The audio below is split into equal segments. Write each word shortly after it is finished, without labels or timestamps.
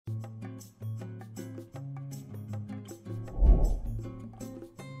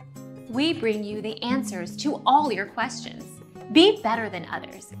we bring you the answers to all your questions. Be better than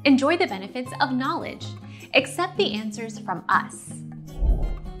others. Enjoy the benefits of knowledge. Accept the answers from us.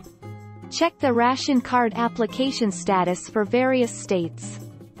 Check the ration card application status for various states.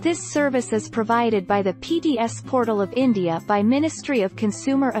 This service is provided by the PDS portal of India by Ministry of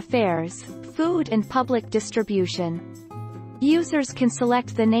Consumer Affairs, Food and Public Distribution. Users can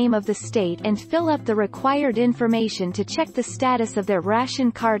select the name of the state and fill up the required information to check the status of their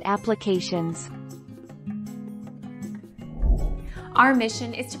ration card applications. Our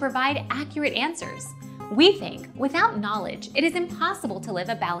mission is to provide accurate answers. We think without knowledge, it is impossible to live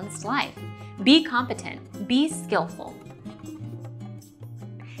a balanced life. Be competent, be skillful.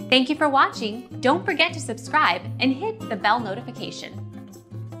 Thank you for watching. Don't forget to subscribe and hit the bell notification.